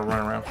just gonna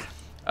run around.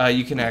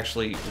 You can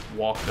actually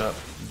walk up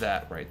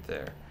that right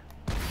there.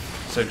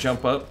 So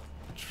jump up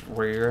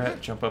where you're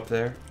at. Jump up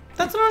there.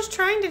 That's what I was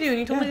trying to do, and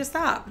you told me to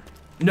stop.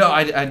 No,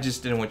 I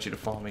just didn't want you to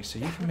follow me. So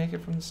you can make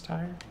it from this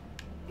tire.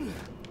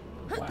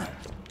 Wow.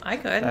 I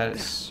could. That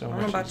is so much.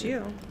 I don't know about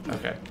easier. you.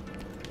 Okay.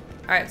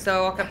 All right,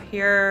 so walk up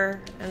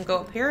here and go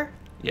up here.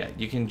 Yeah,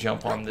 you can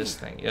jump on this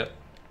thing. Yep.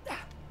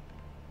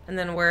 And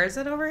then where is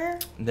it over here?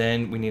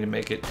 Then we need to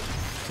make it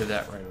to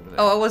that right over there.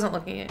 Oh, I wasn't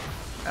looking at.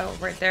 Oh,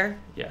 right there.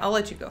 Yeah. I'll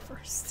let you go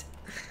first.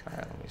 All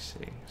right, let me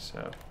see.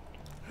 So.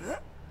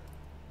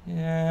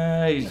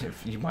 Yeah,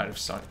 you might have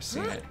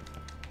seen it.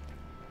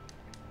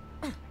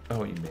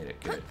 Oh, you made it.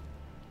 Good.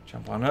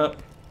 Jump on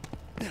up.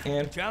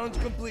 And Challenge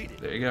completed.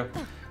 there you go.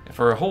 And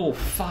for a whole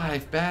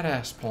 5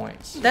 badass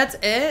points. That's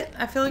it?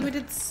 I feel like we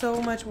did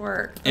so much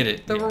work.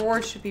 It The yeah.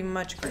 reward should be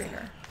much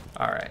greater.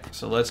 Alright,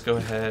 so let's go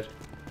ahead.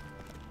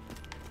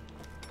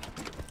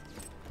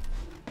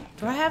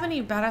 Do I have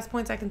any badass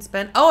points I can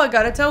spend? Oh, I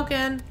got a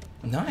token.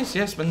 Nice,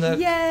 yes, spend that.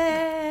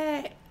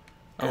 Yay!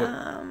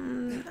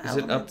 Oh, is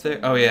it up there?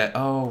 Oh, yeah.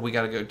 Oh, we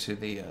gotta go to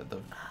the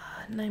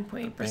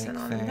 9.8%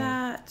 on thing.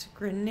 that.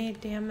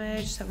 Grenade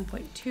damage,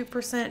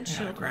 7.2%.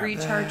 Shield grab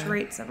recharge that.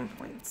 rate,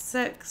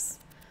 7.6.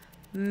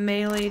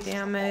 Melee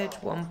damage,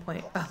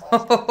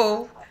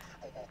 1.0.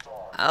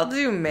 I'll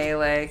do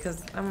melee,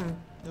 because I'm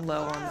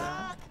low on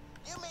that.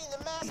 You mean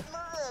the mass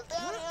murderer of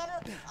bounty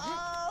hunter?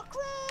 Oh,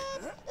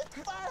 crap! If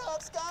the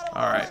Firehawk's got him,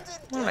 All right.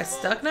 What, am I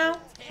stuck now?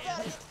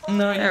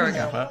 No, There we can go.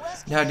 jump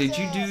up. Now, did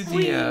you do the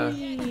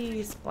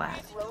Whee!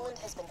 Splat. Roland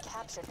has been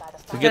captured by the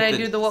to Firehawks. get Did I the-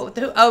 do the what with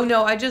the who? Oh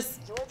no, I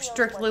just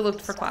strictly looked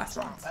for class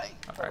ones.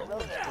 Alright.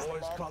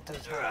 Boys caught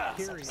this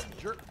carrying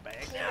jerk bag.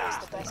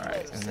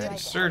 Alright, and then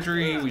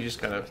surgery, we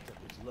just gotta.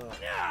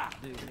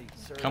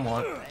 Come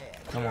on.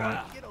 Come on.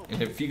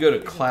 And if you go to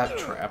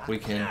Claptrap, we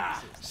can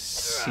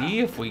see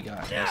if we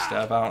got messed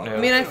up. I don't know. I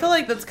mean, I feel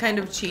like that's kind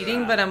of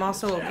cheating, but I'm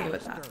also okay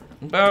with that.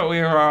 But we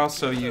are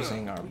also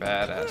using our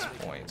badass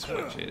points,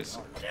 which is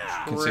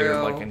considered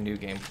True. like a new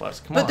game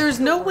plus. Come But on. there's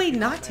no way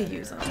not to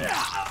use them.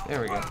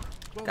 There we go.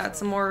 Got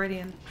some more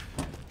iridium.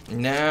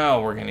 Now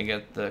we're gonna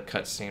get the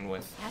cutscene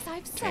with As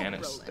I've said,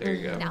 Tannis. Roland, There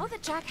you go. now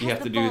that Jack You has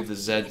have to the do vault, the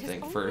Z it is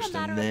thing only first, a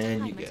matter and of then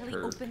time you get until he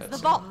her opens the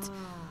cutscene. vault.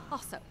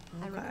 Also,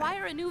 I Okay.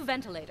 require a new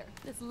ventilator.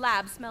 This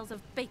lab smells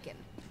of bacon.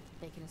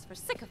 Bacon is for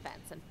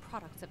sycophants and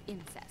products of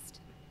incest.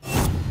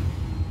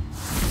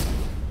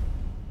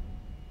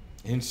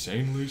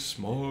 Insanely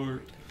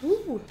smart.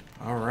 Ooh,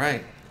 All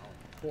right.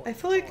 I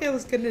feel like I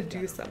was gonna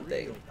do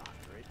something.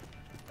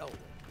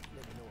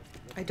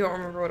 I don't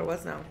remember what it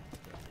was now.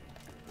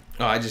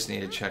 Oh, I just need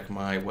to check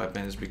my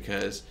weapons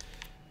because.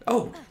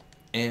 Oh,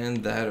 and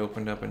that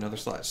opened up another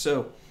slot.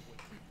 So,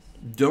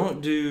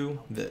 don't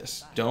do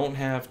this. Don't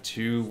have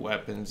 2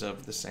 weapons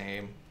of the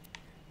same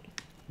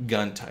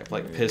gun type.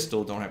 Like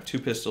pistol, don't have 2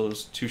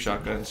 pistols, 2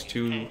 shotguns,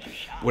 2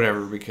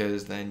 whatever,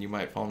 because then you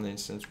might fall in the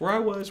instance where I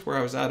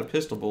was out of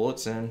pistol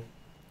bullets and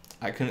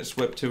I couldn't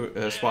swap to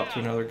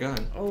another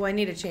gun. Oh, I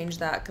need to change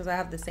that because I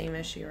have the same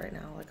issue right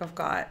now. Like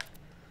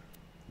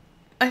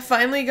I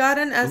finally got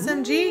an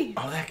SMG. Ooh.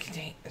 Oh,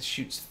 that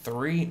shoots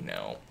 3?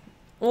 No.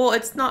 Well,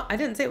 it's not. I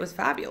didn't say it was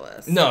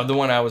fabulous. No, the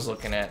one I was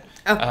looking at.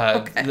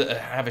 Oh, okay. I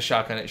have a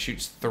shotgun. It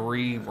shoots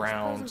 3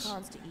 rounds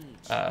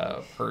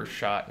per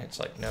shot, and it's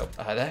like, nope.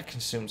 That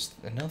consumes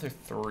another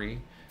 3.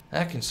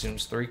 That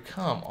consumes 3.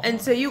 Come on.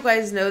 And so you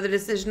guys know the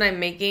decision I'm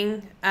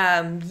making.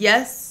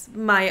 Yes,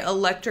 my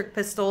electric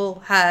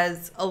pistol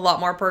has a lot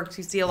more perks.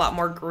 You see a lot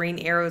more green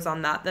arrows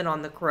on that than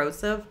on the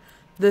corrosive.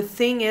 The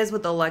thing is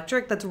with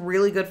electric, that's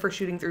really good for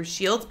shooting through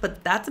shields,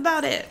 but that's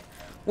about it.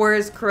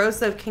 Whereas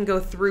corrosive can go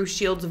through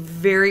shields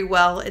very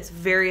well. It's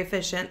very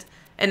efficient.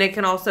 And it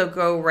can also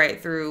go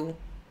right through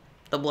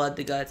the blood,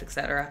 the guts,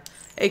 etc.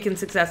 It can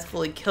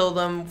successfully kill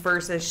them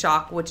versus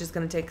shock, which is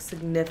going to take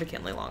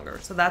significantly longer.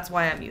 So that's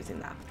why I'm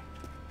using that.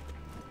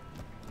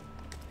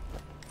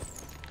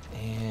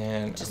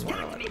 And that's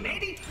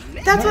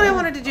what I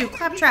wanted to do.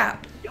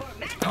 Claptrap.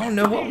 I don't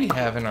know what we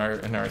have in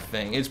our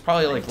thing. It's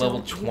probably like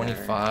level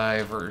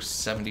 25 or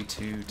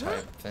 72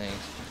 type thing.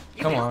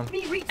 Come on.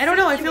 I don't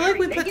know. I feel like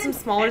we put some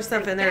smaller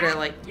stuff in there to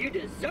like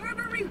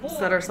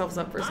set ourselves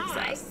up for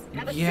success.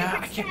 Yeah,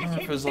 I can't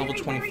remember if it was level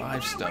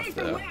 25 stuff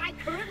though.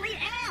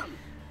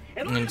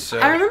 And so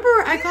I remember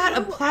I got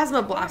a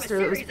plasma blaster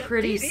that was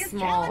pretty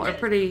small or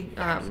pretty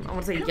I want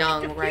to say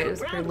young, right? It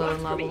was pretty low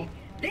in level.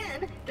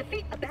 And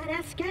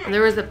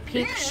there was a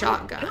pink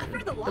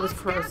shotgun that was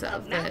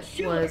corrosive that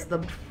was the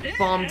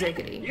bomb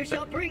diggity.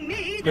 What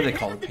do they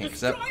call it? Pink?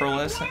 Is that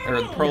pearlescent? Or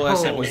the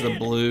pearlescent was the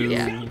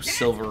blue,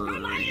 silver.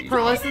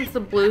 Pearlescent's the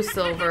blue,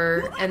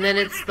 silver, and then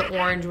it's the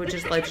orange, which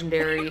is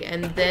legendary,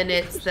 and then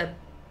it's the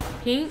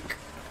pink,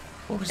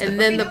 and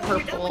then the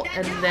purple,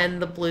 and then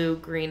the blue,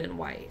 green, and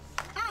white.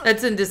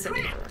 That's in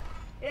Dissipator.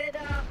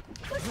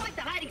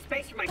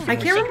 I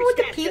can't remember what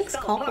the pink's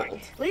called.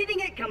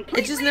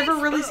 It just never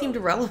really seemed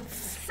relevant.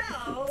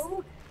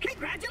 So,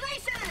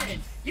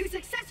 congratulations! You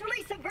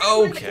successfully subverted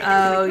okay.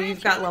 Oh,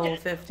 you've got level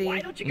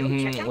 50.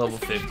 Level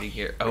 50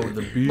 here. Oh,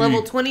 the B.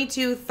 Level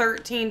 22,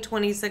 13,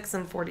 26,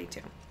 and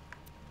 42.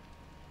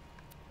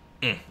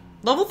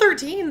 Level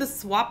 13, the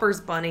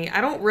Swapper's Bunny.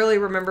 I don't really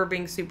remember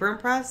being super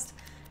impressed.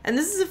 And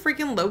this is a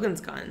freaking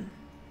Logan's gun.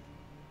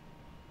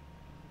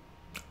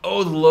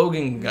 Oh, the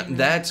Logan gun.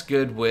 That's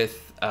good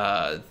with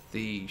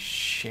the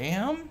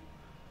Sham? Shield?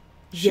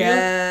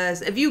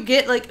 Yes. If you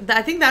get, like,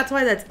 I think that's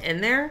why that's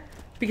in there.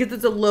 Because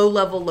it's a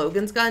low-level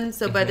Logan's gun.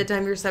 So by the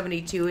time you're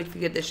 72, if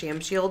you get the Sham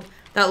Shield,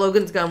 that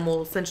Logan's gun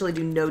will essentially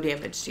do no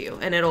damage to you.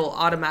 And it'll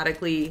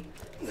automatically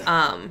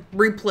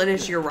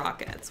replenish your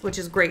rockets. Which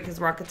is great because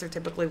rockets are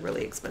typically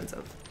really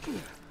expensive.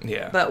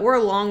 Yeah. But we're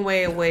a long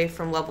way away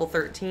from level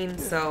 13.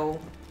 So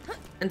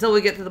until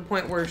we get to the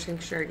point where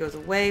Sanctuary goes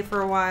away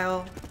for a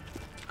while,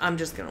 I'm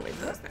just going to leave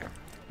those there.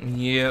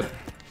 Yep.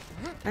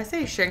 I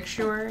say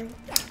Sanctuary.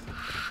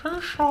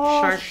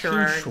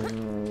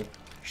 Sanctuary.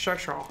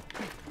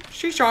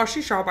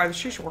 Seashore by the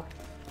seashore.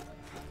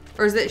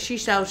 Or is it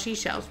seashells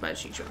by the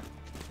seashore?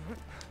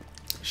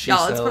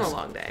 Y'all, it's been a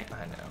long day.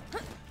 I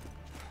know.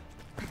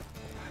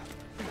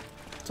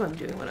 That's why I'm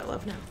doing what I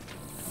love now.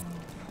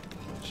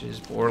 Which is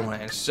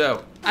Borderlands.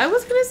 So I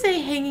was going to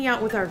say hanging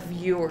out with our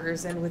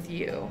viewers and with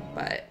you,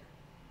 but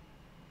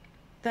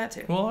that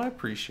too. well, I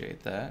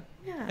appreciate that.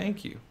 Yeah.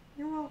 Thank you.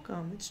 You're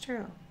welcome. It's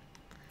true.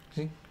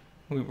 See,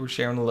 we're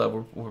sharing the love.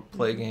 We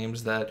play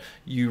games that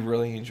you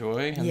really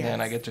enjoy, and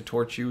then I get to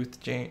torture you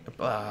with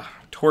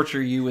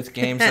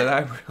games that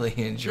I really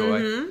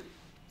enjoy.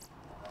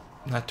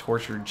 Not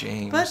torture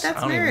James. But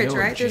that's marriage,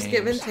 right? There's James.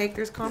 give and take.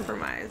 There's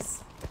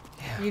compromise.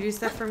 Yeah. You do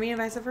stuff for me and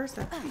vice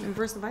versa. And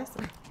vice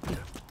versa.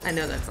 I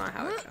know that's not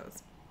how it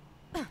goes.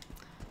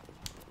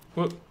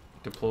 Whoop.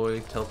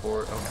 Deploy,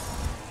 teleport. Okay.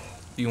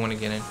 You want to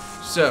get in?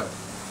 So,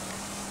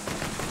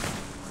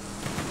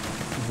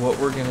 what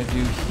we're gonna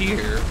do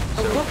here.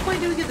 So, At what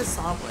point do we get the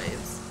saw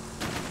blades?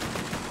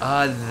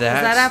 that's Is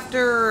that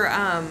after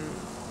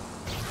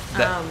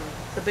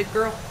the big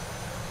girl?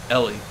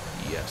 Ellie.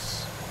 Yes.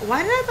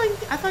 Why did I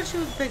think I thought she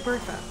was Big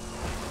Bertha?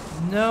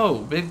 No,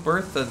 Big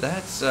Bertha.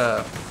 That's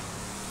Bertha.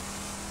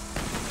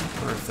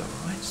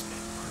 What's Big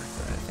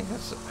Bertha? I think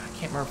that's. I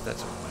can't remember if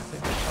that's a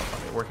weapon. Oh,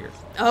 okay, we're here.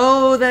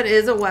 Oh, that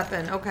is a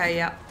weapon. Okay,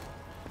 yeah.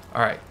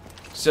 All right.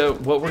 So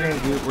what we're gonna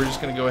do? We're just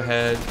gonna go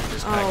ahead.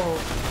 Just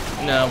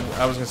No,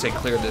 I was gonna say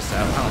clear this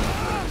out. I don't know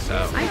clear this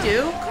out. I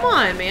do. Come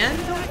on, man.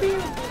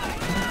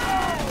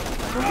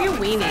 Don't be a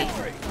weenie.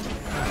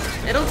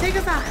 It'll take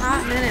us a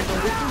hot minute,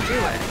 but we can do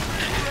it.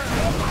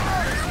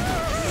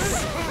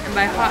 And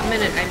by hot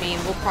minute, I mean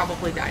we'll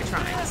probably die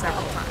trying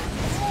several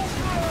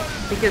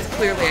times. Because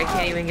clearly I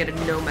can't even get a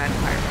nomad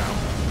pyro.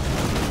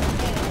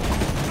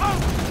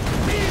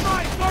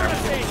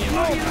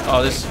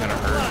 Oh, this is gonna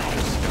hurt.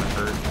 This is gonna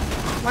hurt.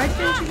 Why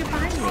didn't you get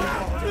behind me?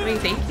 I mean,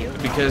 thank you.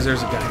 Because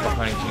there's a guy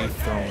behind you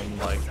throwing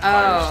like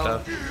fire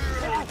stuff.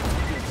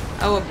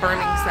 Oh, a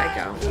burning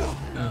psycho.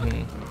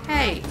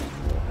 Hey,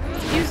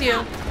 excuse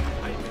you.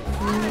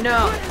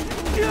 No.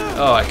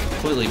 Oh, I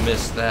completely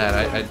missed that.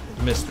 I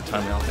missed the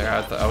timing out there.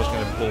 I thought I was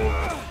gonna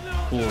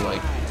pull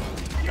like,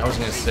 I was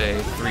gonna say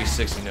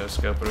 360 no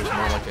scope, but it was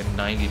more like a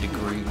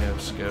 90-degree no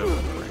scope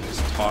where I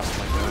just tossed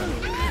my gun.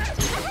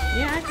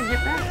 Yeah, I can hit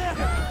that.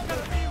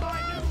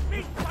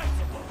 Did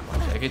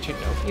I get you?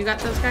 No. You got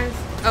those guys?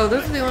 Oh,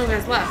 those are the only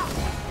guys left.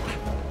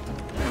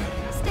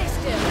 Stay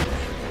still.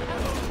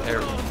 There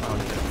we go.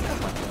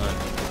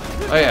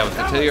 Oh yeah, with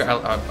the Teddy,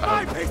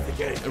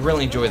 I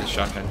really enjoy the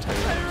shotgun Teddy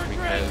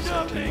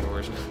because Teddy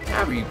Wars,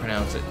 however you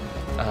pronounce it.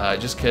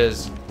 Just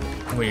because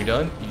when you're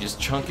done, you just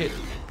chunk it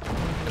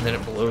and then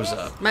it blows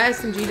up. My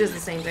SMG does the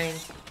same thing.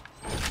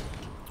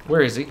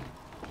 Where is he?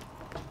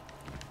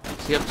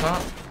 Is he up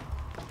top?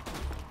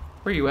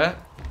 Where you at?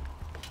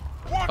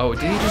 Oh,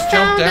 did he just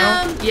jump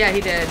down? Found him. Yeah,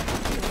 he did.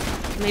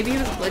 Maybe he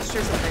was glitched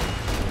or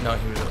something. No,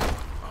 he was.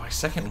 Oh, I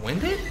second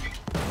winded?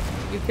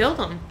 You killed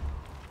him.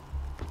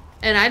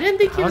 And I didn't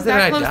think he was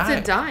that close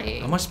to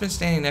dying. I must have been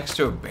standing next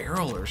to a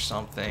barrel or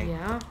something.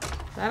 Yeah,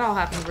 that all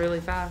happened really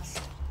fast.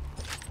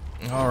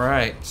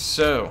 Alright,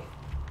 so.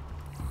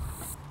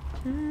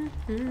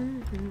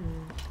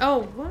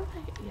 Oh, what?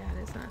 Yeah,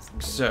 it is not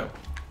something. So,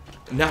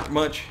 not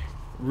much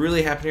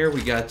really happened here.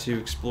 We got to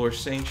explore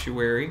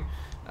Sanctuary.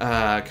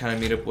 Kind of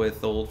meet up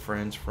with old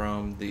friends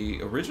from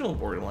the original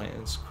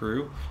Borderlands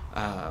crew.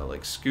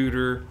 Like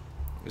Scooter,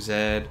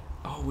 Zed.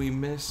 Oh, we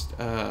missed.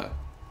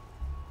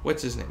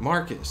 What's his name?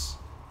 Marcus.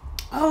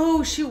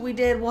 Oh, shoot, we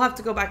did. We'll have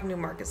to go back and do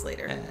Marcus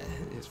later.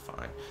 It's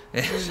fine.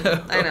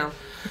 So, I know.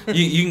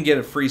 you can get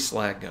a free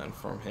slag gun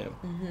from him.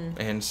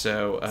 And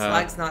so...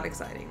 Slag's not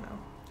exciting, though.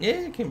 Yeah,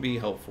 it can be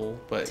helpful,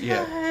 but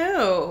yeah.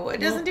 No,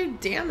 it doesn't do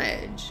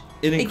damage.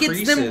 It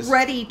gets them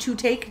ready to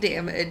take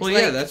damage. Well,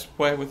 yeah, that's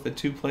why with the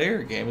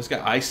 2-player game, it's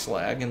got ice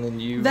slag, and then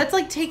you... That's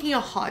like taking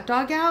a hot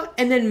dog out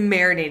and then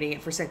marinating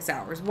it for 6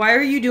 hours. Why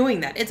are you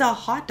doing that? It's a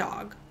hot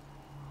dog.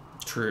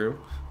 True.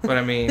 But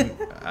I mean,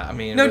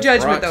 no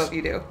judgment though if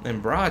you do.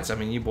 And brats, I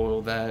mean, you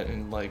boil that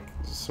and like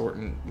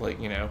sorting, like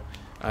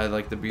I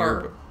like the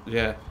beer,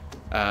 yeah,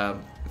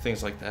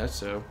 things like that.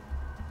 So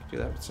you do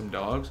that with some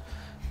dogs,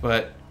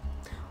 but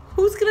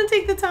who's gonna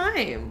take the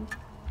time?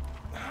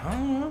 I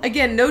don't know.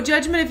 Again, no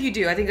judgment if you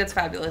do. I think that's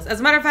fabulous.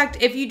 As a matter of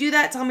fact, if you do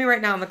that, tell me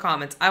right now in the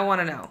comments. I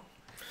want to know,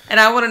 and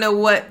I want to know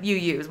what you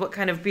use, what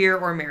kind of beer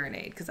or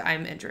marinade, because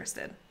I'm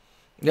interested.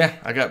 Yeah,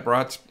 I got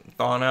brats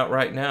thawing out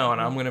right now, and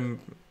I'm gonna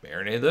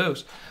marinate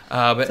those.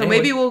 But so anyway,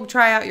 maybe we'll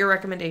try out your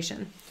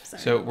recommendation.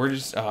 Sorry. So we're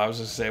just, I was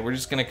gonna say, we're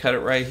just gonna cut it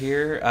right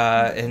here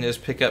and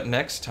just pick up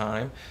next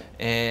time,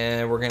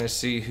 and we're gonna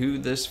see who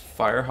this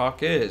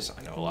Firehawk is.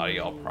 I know a lot of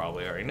y'all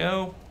probably already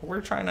know. But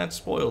we're trying not to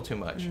spoil too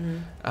much.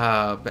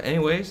 But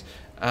anyways,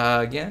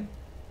 again,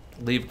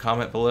 leave a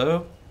comment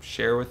below,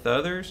 share with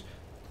others.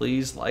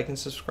 Please like and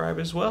subscribe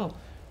as well.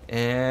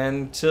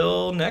 And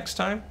until next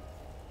time,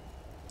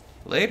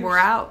 later. We're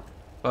out.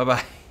 Bye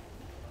bye.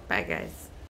 Bye, guys.